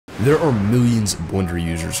There are millions of Blender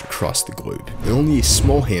users across the globe, and only a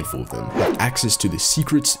small handful of them have access to the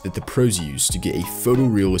secrets that the pros use to get a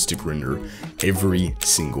photorealistic render every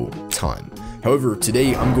single time. However,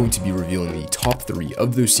 today I'm going to be revealing the top 3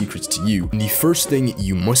 of those secrets to you, and the first thing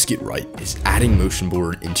you must get right is adding motion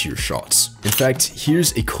blur into your shots. In fact,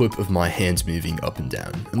 here's a clip of my hands moving up and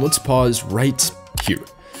down, and let's pause right here.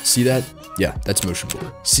 See that? Yeah, that's motion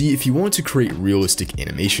blur. See, if you want to create realistic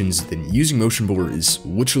animations, then using motion blur is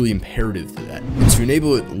literally imperative for that. And to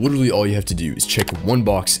enable it, literally all you have to do is check one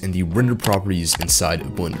box in the render properties inside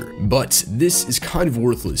of Blender. But this is kind of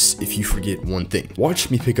worthless if you forget one thing. Watch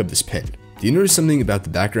me pick up this pen. Do you notice something about the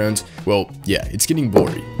background? Well, yeah, it's getting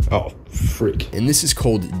blurry. Oh, freak. And this is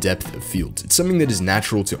called depth of field. It's something that is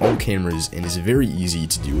natural to all cameras and is very easy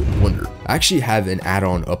to do in Blender. I actually have an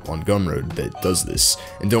add-on up on Gumroad that does this,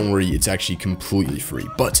 and don't worry, it's actually completely free.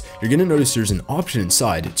 But you're gonna notice there's an option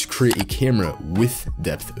inside to create a camera with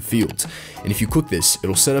depth of field. And if you click this,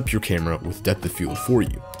 it'll set up your camera with depth of field for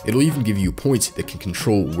you. It'll even give you a point that can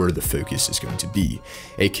control where the focus is going to be,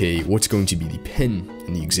 aka what's going to be the pen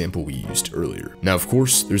in the example we used earlier. Now, of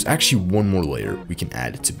course, there's actually one more layer we can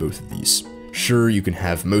add to both of these. Sure, you can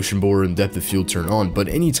have motion blur and depth of field turn on, but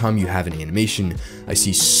anytime you have an animation, I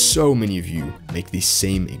see so many of you make the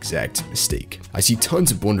same exact mistake. I see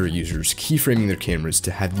tons of Blender users keyframing their cameras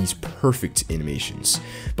to have these perfect animations,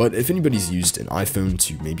 but if anybody's used an iPhone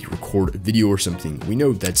to maybe record a video or something, we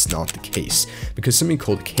know that's not the case, because something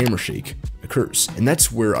called camera shake occurs, and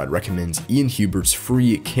that's where I'd recommend Ian Hubert's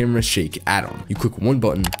free camera shake add-on. You click one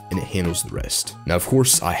button and it handles the rest. Now, of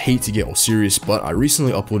course, I hate to get all serious, but I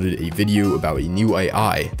recently uploaded a video about a new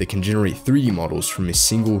AI that can generate 3D models from a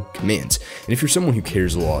single command, and if you're someone who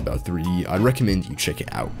cares a lot about 3D, I'd recommend you check it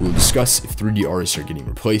out. We'll discuss if 3D artists are getting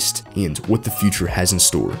replaced and what the future has in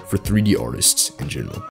store for 3D artists in general.